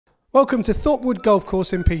Welcome to Thorpewood Golf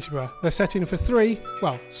Course in Peterborough. They're setting for 3,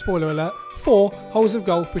 well, spoiler alert, 4 holes of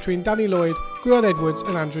golf between Danny Lloyd, Gwion Edwards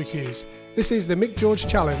and Andrew Hughes. This is the Mick George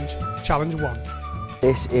Challenge, Challenge 1.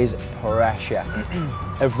 This is pressure.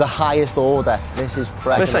 Of the highest order, this is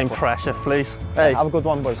pressure. This ain't pressure, Fleece. Hey. Have a good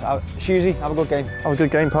one, boys. Hughesy, have a good game. Have a good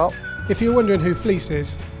game, pal. If you're wondering who Fleece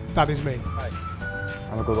is, that is me.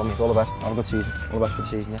 Have a good one, mate. All the best. Have a good season. All the best for the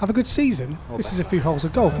season, yeah. Have a good season? This is a few holes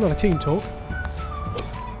of golf, not a team talk.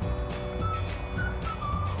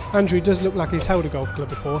 Andrew does look like he's held a golf club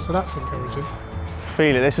before, so that's encouraging.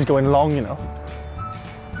 Feel it, this is going long, you know.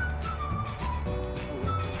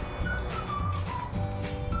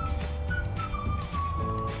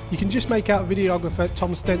 You can just make out videographer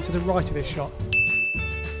Tom Stent to the right of this shot.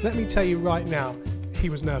 Let me tell you right now, he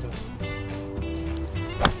was nervous.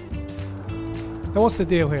 Now what's the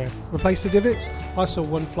deal here? Replace the divots? I saw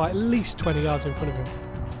one fly at least 20 yards in front of him.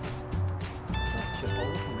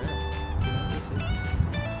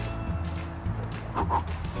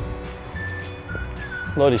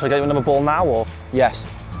 Lloydie, should I get you another ball now or? Yes.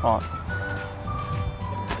 Alright.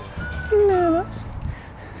 Nervous.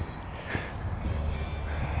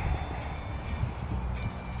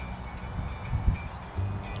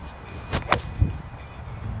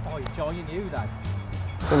 Oh, he's joining you, Dad.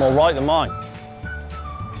 You're more right than mine.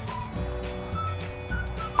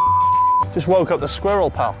 Just woke up the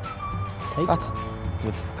squirrel, pal. That's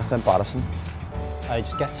embarrassing. I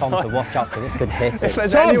just get Tom to watch out for this could hit it. If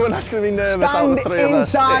there's anyone that's going to be nervous out of the three of us,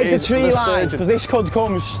 inside it the is tree the line, surgeon. because this could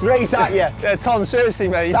come straight at you. Yeah, Tom, seriously,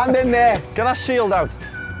 mate. Stand in there. Get that shield out.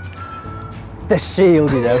 The shield,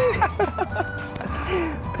 you know.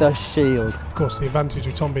 The shield. Of course, the advantage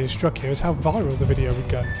of Tom being struck here is how viral the video would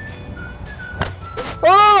go.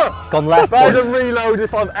 Oh! Gone left. That was a reload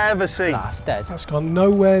if I've ever seen. Nah, it's dead. That's gone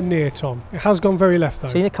nowhere near Tom. It has gone very left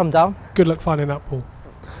though. Seen it come down? Good luck finding that ball.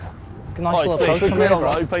 Nice Oh, little Fleece, approach we're from great, there,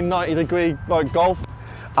 right? We play 90-degree like golf.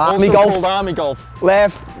 Army Also golf. called army golf.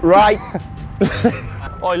 Left, right.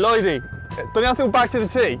 Oi, Lloydie, don't you have to go back to the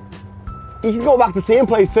tee? You can go back to tee and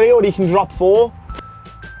play 3, or you can drop 4.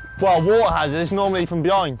 Well, water hazard is normally from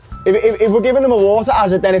behind. If we're giving them a water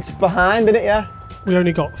hazard, then it's behind, isn't it, yeah? We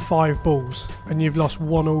only got 5 balls and you've lost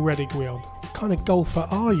 1 already, Gwion. What kind of golfer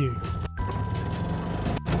are you?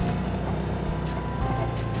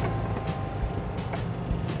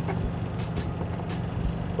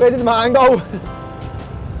 Where did mine go?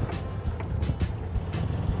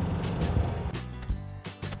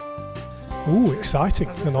 Ooh, exciting.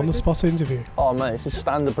 An on-the-spot interview. Oh, mate, it's just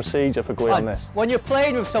standard procedure for Gwion this. When you're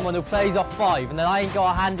playing with someone who plays off 5 and then I ain't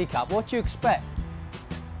got a handicap, what do you expect?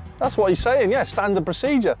 That's what he's saying, yeah, standard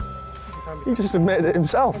procedure. He just admitted it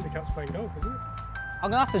himself. Handicap's playing golf, isn't it? I'm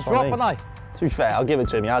going to have to That's drop, what I mean. aren't I? To be fair, I'll give it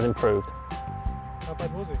to him, he has improved. How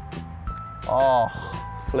bad was he? Oh,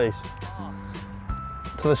 Fleece.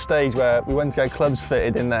 To the stage where we went to get clubs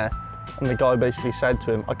fitted in there and the guy basically said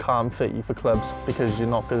to him, I can't fit you for clubs because you're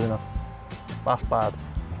not good enough. That's bad.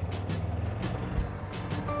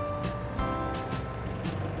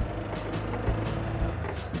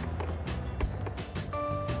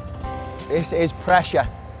 This is pressure.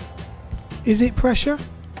 Is it pressure?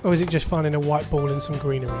 Or is it just finding a white ball in some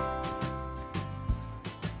greenery?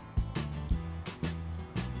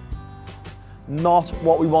 Not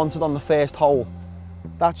what we wanted on the first hole.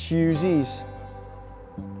 That's Hughesy's.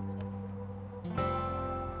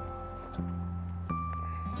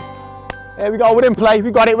 There we go, we're in play,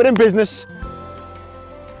 we got it, we're in business.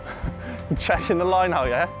 You're checking the line out,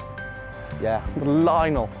 yeah? Yeah, The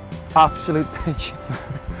Lionel. absolute pitch.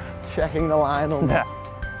 Checking the line on Yeah.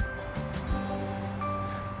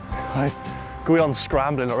 Gwion's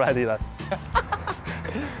scrambling already then.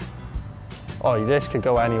 Oh, this could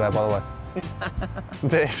go anywhere, by the way.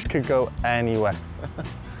 This could go anywhere.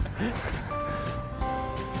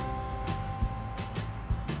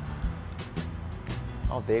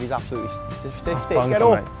 Oh dear, he's absolutely stiff. Bunker, Get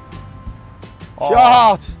up. mate. Oh.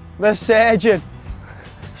 Shot! The surgeon.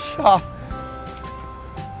 Shot.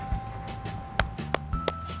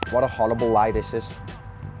 What a horrible lie this is.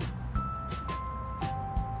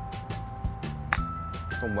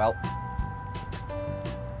 Done well.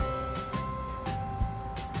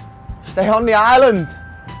 Stay on the island.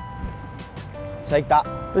 Take that.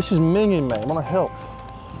 This is minging, mate. I'm on a hill.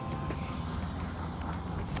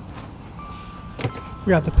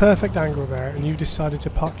 We had the perfect angle there and you decided to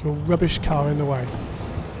park your rubbish car in the way.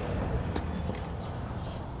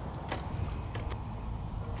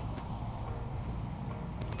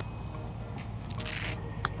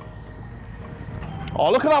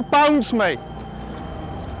 Oh, look at that bounce, mate.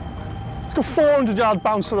 It's got 400-yard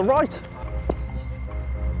bounce to the right.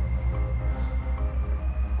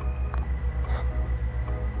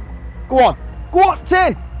 Go on. Go on,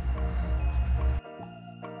 10.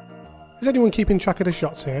 Is anyone keeping track of the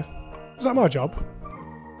shots here? Is that my job?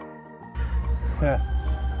 Yeah.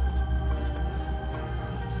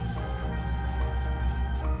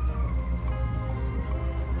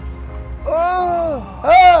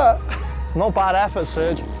 It's not bad effort,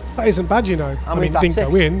 Serge. That isn't bad, you know. I mean, it didn't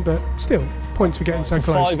go in, but still, points for getting so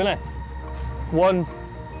close. 5, innit? 1,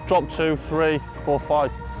 drop 2, 3, 4,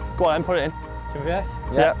 5. Go on then, put it in.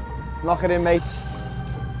 Yeah. Knock it in, mate.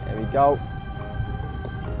 There we go.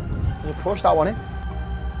 You push that one in.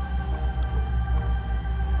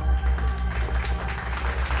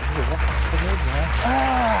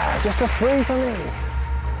 Just a 3 for me.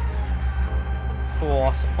 Oh,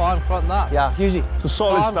 it's far in front of that. Yeah, Hughesy. It's a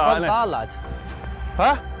solid start, isn't innit? it? Lad.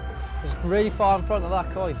 Huh? It's really far in front of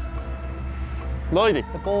that coin. Lloydie.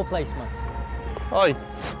 The ball placement. Oi,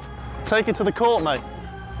 take it to the court, mate.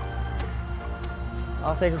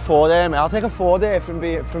 I'll take a 4 there, mate. I'll take a 4 there from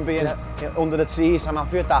being under the trees. I'm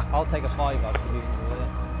happy with that. I'll take a 5 out.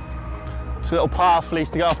 It's a little par fleece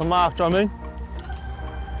to get up a mark, do you know what I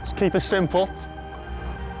mean? Just keep it simple.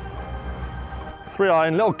 3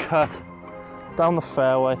 iron, little cut, down the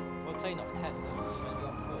fairway. We're playing off 10, maybe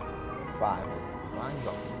off 4. 5. Mine's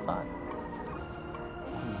off 5.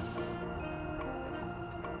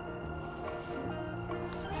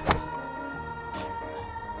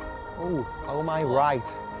 Oh my right.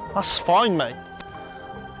 That's fine, mate.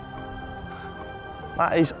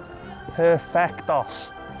 That is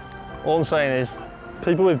perfectos. All I'm saying is,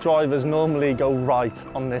 people with drivers normally go right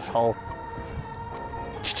on this hole.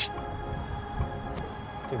 To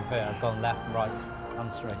be fair, I've gone left, right,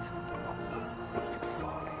 and straight.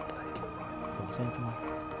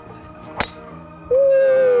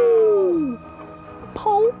 Woo!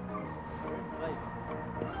 Pull.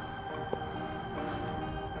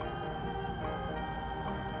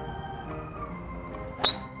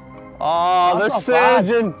 Oh, the That's not bad.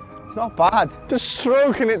 surgeon. It's not bad. Just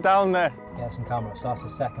stroking it down there. Get some camera, so that's the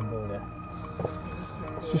second ball there.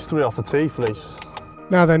 Just 3 off the tee, fleece.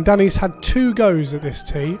 Now then, Danny's had 2 goes at this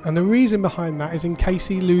tee, and the reason behind that is in case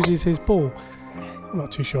he loses his ball. I'm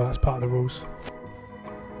not too sure that's part of the rules.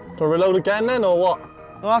 Do I reload again then, or what?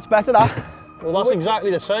 No, that's better, that. Well, that's exactly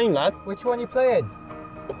the same, lad. Which one are you playing?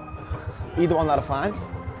 Either one that I find.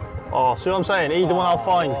 Oh, see what I'm saying? Either one I'll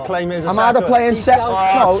find. Claim it as a I'm either second. playing set. Oh,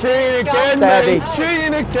 No. cheating again, Steady. mate.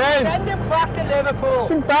 Cheating again. Send him back to Liverpool.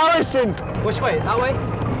 It's embarrassing. Which way? That way?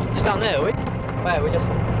 Just down there, are we? Where?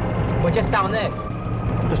 We're just down there.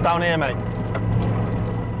 Just down here, mate.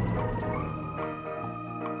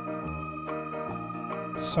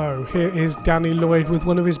 So here is Danny Lloyd with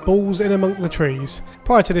one of his balls in among the trees.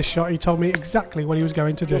 Prior to this shot, he told me exactly what he was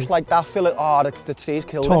going to do. Just like that, fill it. Oh, the trees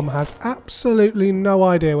killed Tom it. has absolutely no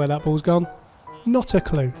idea where that ball's gone. Not a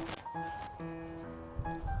clue.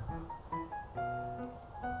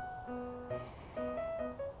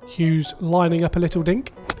 Hughes lining up a little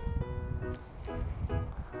dink.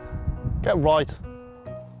 Get right.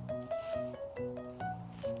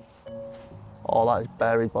 Oh, that is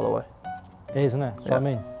buried, by the way. It is, isn't it? That's what I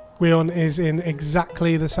mean. Gwion is in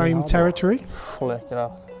exactly the same territory. Flick it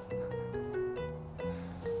out.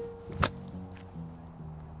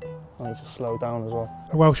 I need to slow down as well.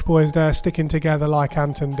 The Welsh boys there sticking together like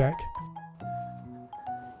ant and deck.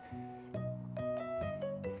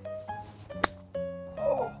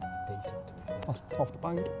 That's off the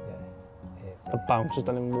bank. The bounce has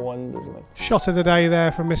done him wonders, mate. Shot of the day there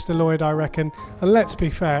from Mr. Lloyd, I reckon. And let's be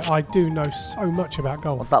fair, I do know so much about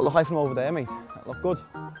golf. What's that look like from over there, mate? That looked good.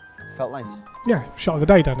 Felt nice. Yeah, shot of the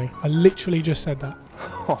day, Danny. I literally just said that.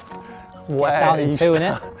 Where Down are in you 2,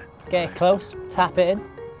 innit? Get it close, tap it in.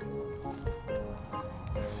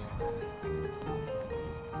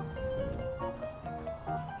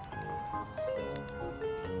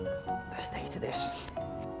 The state of this.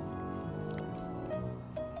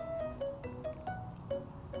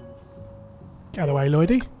 Get away,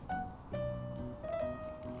 Lloydie.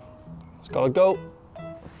 It's got to go.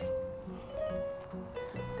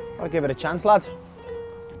 I'll give it a chance, lad.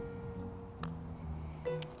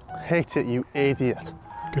 Hit it, you idiot.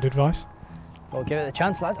 Good advice. We'll give it a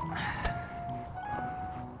chance, lad.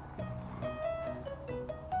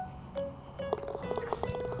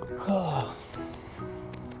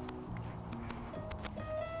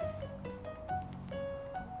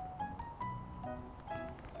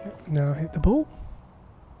 Now hit the ball.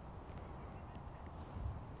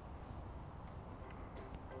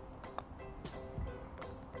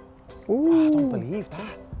 Ooh. I don't believe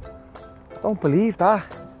that. I don't believe that.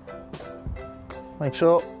 Make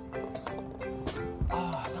sure.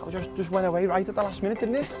 Oh, that just went away right at the last minute,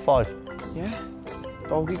 didn't it? 5. Yeah.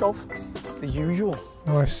 Doggy golf. The usual.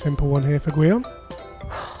 Nice simple one here for Gwion.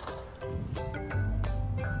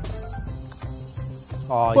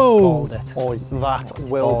 Oh, you Whoa. bowled it. Oh, that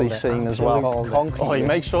will be seen as well. Oh, you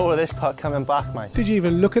make sure of this putt coming back, mate. Did you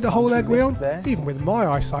even look at the hole there, There. Gwion? Even with my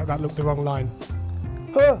eyesight, that looked the wrong line.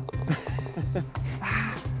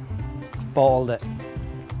 Bowled it.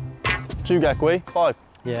 2 get Gwi, 5.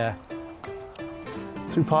 Yeah.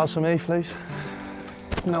 2 pars for me, please.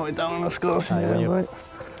 Note it down on the score.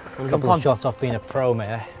 A couple of shots off being a pro,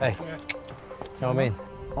 mate. Hey, you know what I mean?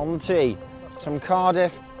 On the tee, some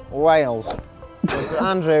Cardiff, Wales. Mr.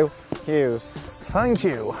 Andrew Hughes. Thank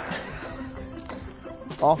you.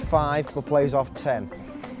 Off 5, but plays off 10.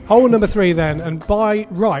 Hole number 3 then, and by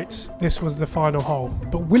rights, this was the final hole.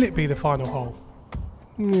 But will it be the final hole?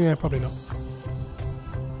 Yeah, probably not.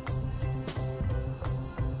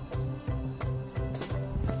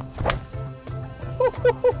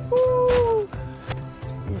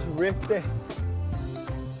 He's ripped it.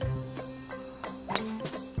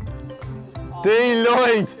 D.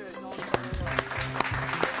 Lloyd.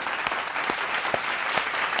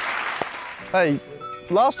 Hey,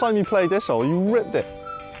 last time you played this hole, you ripped it.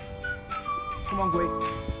 Come on,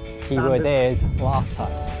 Gwi. Keyword is last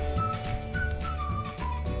time.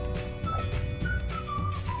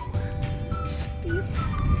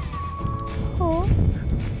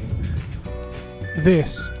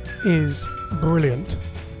 This is brilliant.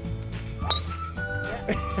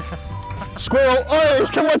 Squirrel! Oh,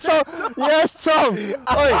 it's come on, Tom! Yes, Tom!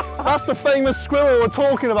 Oh, that's the famous squirrel we're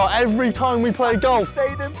talking about every time we play golf.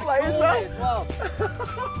 Stayed in play as well.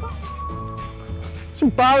 It's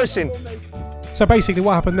embarrassing. So basically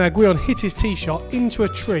what happened there, Gwion hit his tee shot into a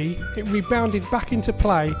tree, it rebounded back into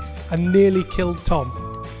play and nearly killed Tom.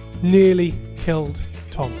 Nearly killed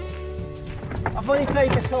Tom. I've only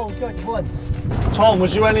played the cold judge once. Tom,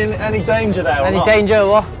 was you any danger there or Any not? danger,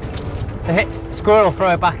 what? The hit squirrel, throw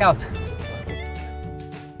it back out.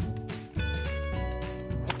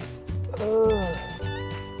 I'm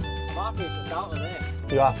happy it's out of there.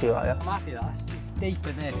 You happy with that, yeah? I'm happy that's deep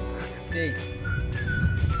in there. Deep.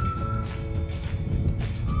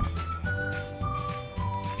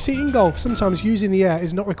 You see, in golf, sometimes using the air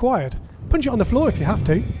is not required. Punch it on the floor if you have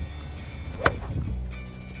to.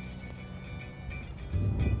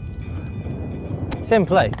 It's in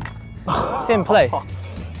play. It's in play.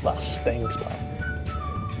 That stinks, man.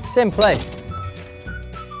 It's in play.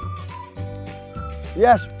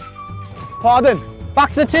 Yes. Pardon.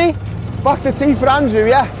 Back to the tee. Back the tee for Andrew,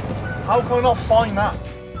 yeah? How can I not find that?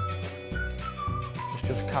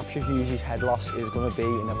 Just capture Hughes' head loss is going to be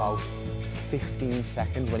in about 15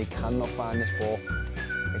 seconds when he cannot find this ball.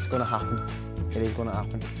 It's going to happen. It is going to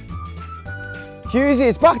happen. Hughesy,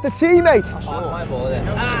 it's back to tee, mate. Oh, my ball there.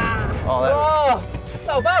 Ah! Oh, there. Oh, it's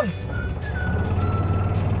out of bounds.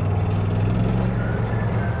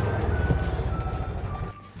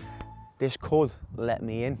 This could let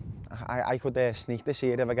me in. I could sneak this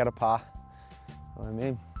here if I get a par. You know what I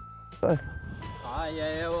mean? Ah,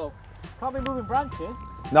 yeah, well. Can't be moving branches.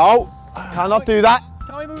 No, cannot do that.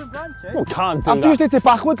 Can't be moving branches. Well, can't do I've that. just hit it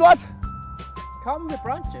backwards, lad. Can't move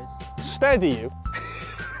branches. Steady you.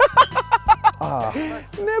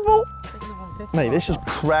 Nibble. Mate, this is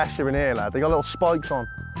pressure in here, lad. They got little spikes on.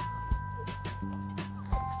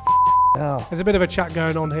 Oh. There's a bit of a chat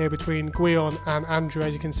going on here between Gwion and Andrew.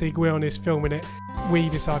 As you can see, Gwion is filming it. We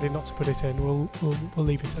decided not to put it in. We'll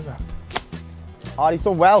leave it at that. Oh, he's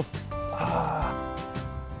done well.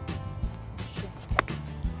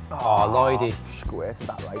 Oh, Lloydie. Squirted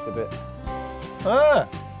that right a bit.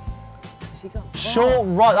 Has he gone? Short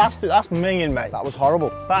right, that's minging, mate. That was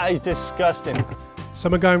horrible. That is disgusting.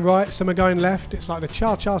 Some are going right, some are going left. It's like the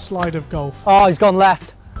cha-cha slide of golf. Oh, he's gone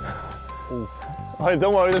left. Oh,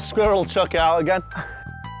 don't worry, the squirrel will chuck it out again.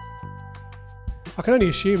 I can only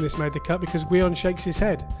assume this made the cut because Gwion shakes his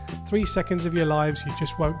head. 3 seconds of your lives you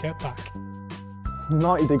just won't get back.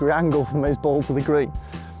 90-degree angle from his ball to the green.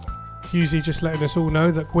 Hughes just letting us all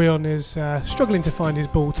know that Gwion is struggling to find his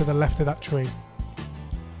ball to the left of that tree.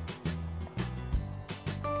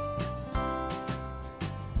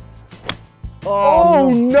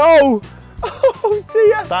 Oh no! Oh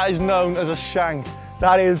dear! That is known as a shank.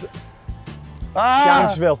 That is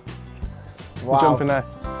Shanksville. Wow. Jump in there.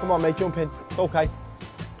 Come on, mate, jump in. It's okay.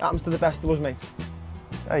 Happens to the best of us, mate.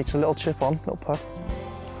 Hey, it's a little chip on, little putt.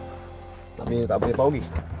 That'll be a bogey.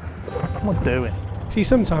 What am I doing? See,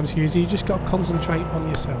 sometimes Hughes, you just got to concentrate on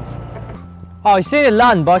yourself. Oh, he's seen it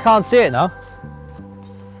land, but I can't see it now.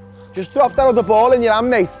 Just drop that other ball in your hand,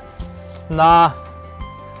 mate. Nah.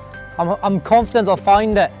 I'm confident I'll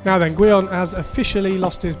find it. Now then, Gwion has officially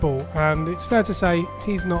lost his ball, and it's fair to say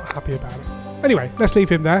he's not happy about it. Anyway, let's leave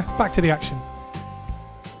him there. Back to the action.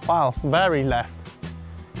 Wow, very left.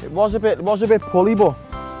 It was a bit pulley, but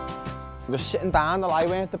just sitting down, the lie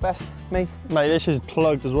weren't the best, mate. Mate, this is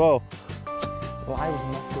plugged as well. The lie was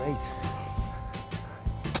not great.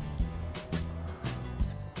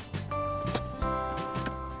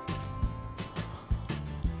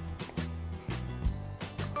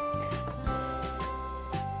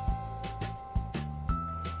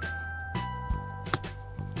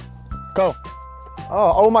 Go.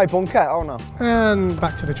 Oh, my bunker. Oh no. And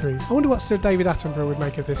back to the trees. I wonder what Sir David Attenborough would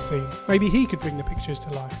make of this scene. Maybe he could bring the pictures to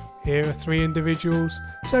life. Here are three individuals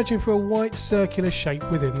searching for a white circular shape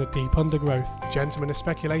within the deep undergrowth. The gentlemen are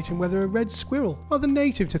speculating whether a red squirrel, rather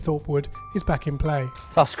native to Thorpewood, is back in play.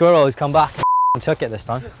 So squirrel has come back and took it this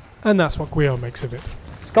time. And that's what Gwion makes of it.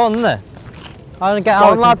 It's gone, isn't it? I'm gonna get It's out.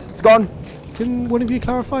 gone, lads. It's gone. Can one of you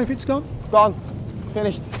clarify if it's gone? It's gone.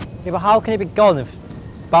 Finished. Yeah, but how can it be gone if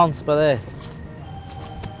bounced by there?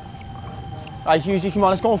 Right, Hughesy, come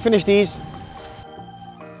on, let's go and finish these.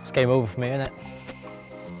 It's game over for me, isn't it?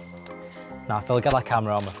 Nah, Phil, get that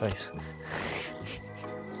camera on my face.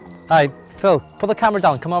 Hey, Phil, put the camera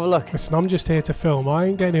down, come have a look. Listen, I'm just here to film. I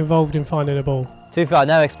ain't getting involved in finding a ball. To be fair, I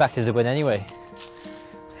never expected to win anyway.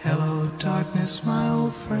 Hello, darkness, my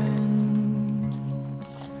old friend.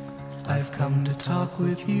 I've come to talk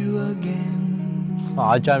with you again. Oh,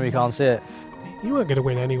 I generally can't see it. You weren't going to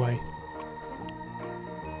win anyway.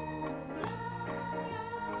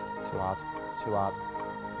 Too hard.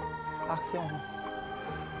 Actually,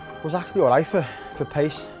 was actually alright for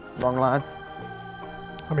pace. Wrong line.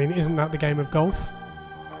 I mean, isn't that the game of golf?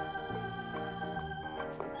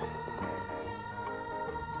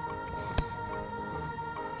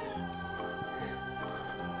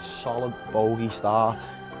 Solid bogey start,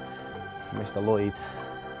 Mr. Lloyd.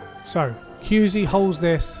 So, Hughesy holds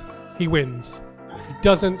this, he wins. If he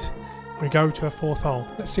doesn't, we go to a fourth hole.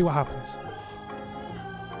 Let's see what happens.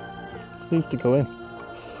 It needs to go in.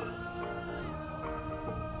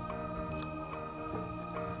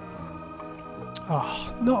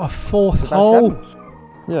 Oh, not a fourth That's hole. 7.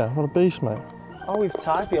 Yeah, what a beast, mate. Oh, we've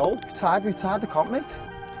tied the comp, mate.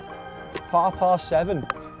 Par 7.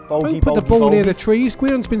 Bogey, Don't put the bogey, ball near bogey. the trees.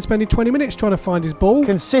 Gwion's been spending 20 minutes trying to find his ball.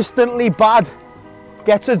 Consistently bad.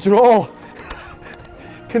 Gets a draw.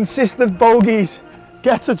 Consistent bogeys.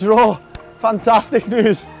 Gets a draw. Fantastic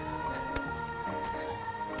news.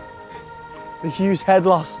 The Hughes head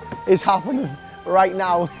loss is happening right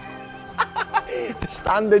now. The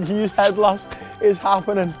standard Hughes head loss is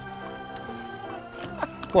happening.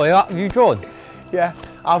 Boy, have you drawn? Yeah,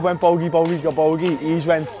 I've went bogey, bogey, got bogey. He's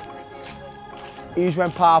went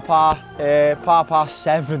par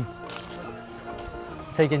 7.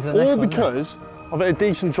 Take into the next All one. because I've hit a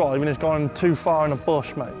decent drive and it's gone too far in a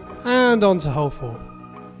bush, mate. And on to hole 4.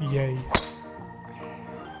 Yay.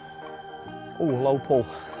 Oh, low pull.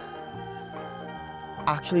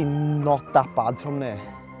 Actually not that bad from there.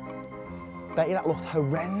 Bet you that looked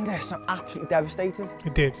horrendous. I'm absolutely devastated.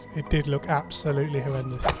 It did look absolutely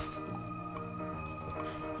horrendous.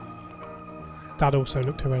 That also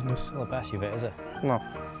looked horrendous. Not the best you've hit, is it? No.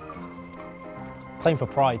 Playing for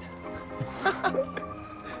pride.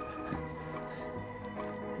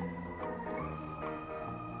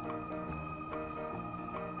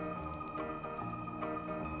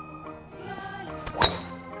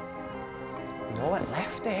 No, it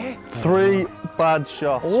left there. 3 bad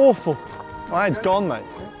shots. Awful. Mine's gone, mate.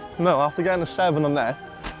 No, after getting a 7 on there,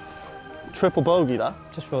 triple bogey that.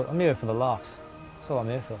 I'm here for the laughs. That's all I'm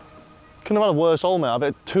here for. Couldn't have had a worse hole, mate. I've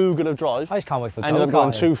hit too good a drive. I just can't wait for Ended up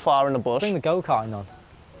going go-karting. too far in the bush. Bring the go-karting on.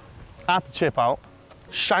 Had to chip out.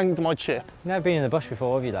 Shanked my chip. You've never been in the bush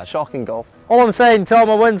before, have you, Dad? Shocking golf. All I'm saying, Tom,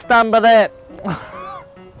 I wouldn't stand by there.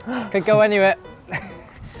 Could go anywhere.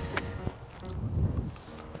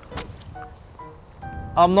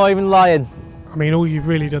 I'm not even lying. I mean, all you've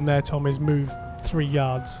really done there, Tom, is move 3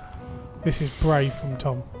 yards. This is brave from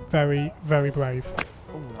Tom. Very, very brave.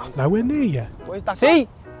 Nowhere near you. Where's that? See?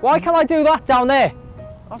 Why can't I do that down there?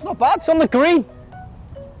 That's not bad. It's on the green.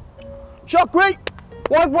 Shot great.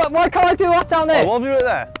 Why can't I do that down there? Oh, what have you hit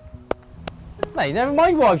there? Mate, never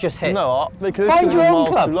mind what I've just hit. No, because this Find is your own miles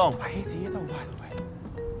club. too long. I hit here though, by the way.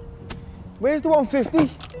 Where's the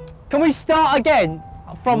 150? Can we start again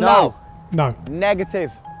from No. now? No,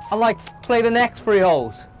 Negative. I'd like to play the next 3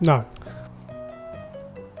 holes. no.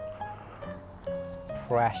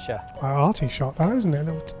 Pressure. Quite an arty shot that, isn't it? A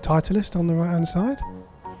little Titleist on the right hand side.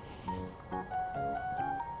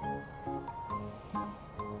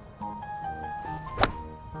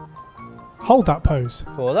 Hold that pose.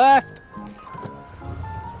 Go left.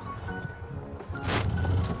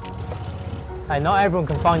 Hey, not everyone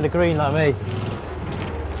can find the green like me.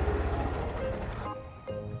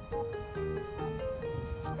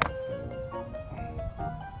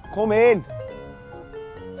 Come in.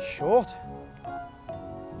 Short.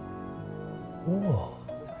 Oh.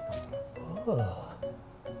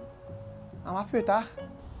 I'm happy with that.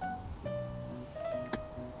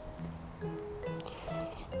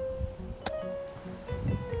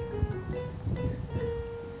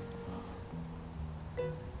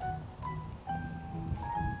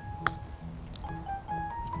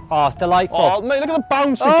 Oh, it's delightful. Oh, mate, look at the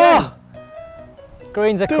bounce again.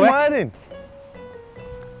 Greens are Do quick. my head in.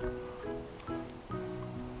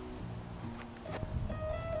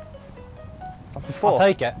 I'll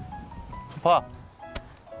take it. Par.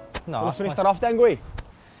 No, We'll finish that off then, Gwi.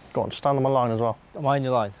 Go on, stand on my line as well. am I in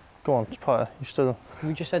your line? Go on, just put it. You stood.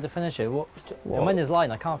 You just said to finish it. What? What? I'm in his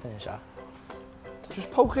line, I can't finish that.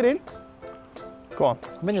 Just poke it in. Go on.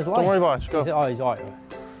 I'm in his line. Don't worry about it, just go. He's alright.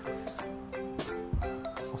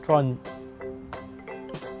 I'll try and...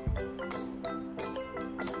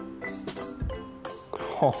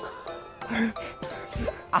 Oh.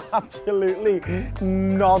 Absolutely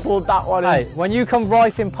noddled that one Hey, in. when you come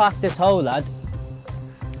rifing past this hole, lad,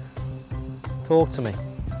 talk to me.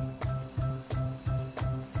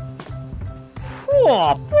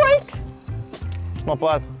 Oh, brakes! Not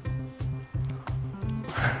bad.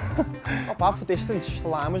 Not bad for distance, just the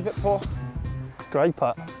line was a bit poor. Great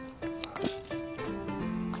putt.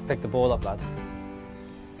 Pick the ball up, lad.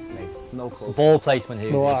 No call. Ball placement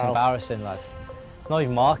here, Wow. it's embarrassing, lad. It's not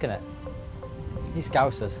even marking it. These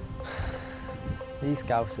scousers. These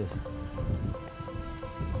scousers.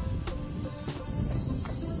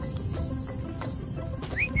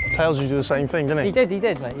 Tails you do the same thing, didn't He he?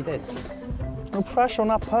 did, mate, he did. No pressure on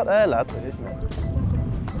that putt there, lad. It is, mate.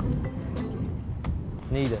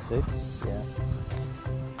 Need it, see? Yeah.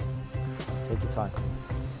 Take your time.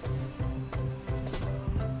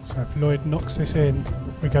 So if Lloyd knocks this in,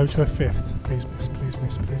 we go to a fifth. Please miss, please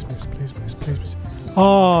miss, please miss, please miss, please miss.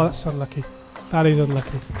 Oh, that's unlucky. That is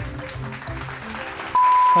unlucky.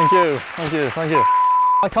 Thank you, thank you, thank you.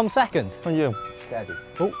 I come second. Thank you. Steady.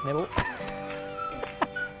 Oh, nibble.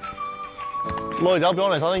 Lloyd, I'll be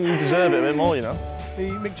honest, I think you deserve it a bit more, you know. The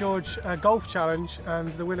Mick George Golf Challenge,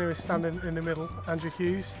 and the winner is standing in the middle, Andrew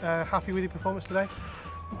Hughes. Happy with your performance today?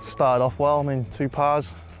 Started off well, I mean, 2 pars,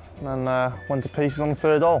 and then went to pieces on the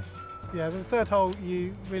 3rd hole. Yeah, the third hole,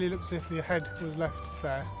 you really looked as if your head was left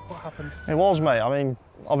there. What happened? It was, mate. I mean,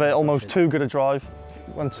 I've hit almost too good a drive.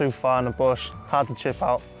 Went too far in the bush, had to chip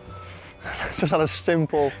out. Just had a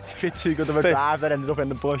simple... A bit too good of a Fit. drive that ended up in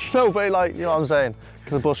the bush. No, but like, you know what I'm saying?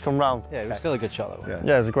 Can the bush come round? Yeah, it was still a good shot, though.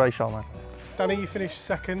 Yeah, it was a great shot, man. Danny, you finished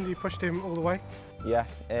second. You pushed him all the way. Yeah,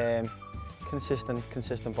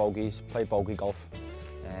 consistent bogeys, played bogey golf.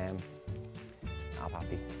 I'm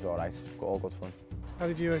happy, it was all right, got all good fun. How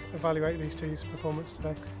did you evaluate these two's performance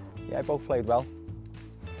today? Yeah, both played well.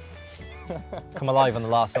 Come alive on the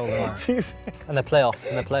last hole, man. And the playoff,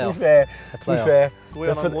 To be fair,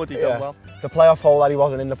 Gwion and Woody done well. the playoff hole that he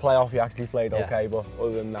wasn't in the playoff, he actually played Yeah. okay, but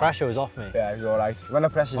other than that, Pressure was off me. yeah, he was all right. When the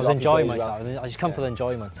pressure's I off, was he enjoying plays myself. well. I just come for the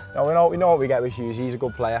enjoyment. No, we know what we get with Hughes. He's a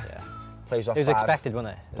good player. Yeah. Plays off It was 5. expected,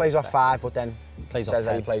 wasn't it? It was Plays off expected. 5, but then Plays off says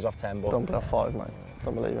that he 10. plays off 10. But Don't play off 5, mate.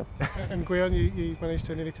 Don't believe it. And Gwion, you managed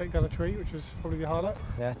to nearly take down a tree, which was probably the highlight.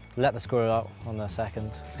 Yeah, let the squirrel out on the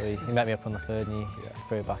second. So he met me up on the 3rd and he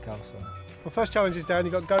threw it back out. So. Well, first challenge is down.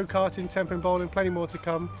 You've got go-karting, tempering bowling, plenty more to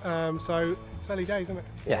come. So it's early days, isn't it?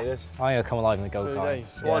 yeah, it is. I'm going to come alive in the 2 go-kart. days.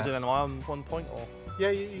 What is it then? Am I on 1 point or? Yeah,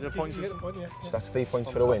 Is you there points hit the point, yeah. So that's 3 points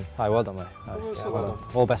for the win. Aye, well done, mate. Aye, Well, yeah, well well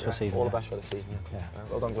done. All best for the season. All yeah. the best for the season. Yeah.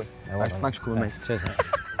 Well done, Gwi. Yeah, well Thanks for coming, Yeah, mate. cheers, mate.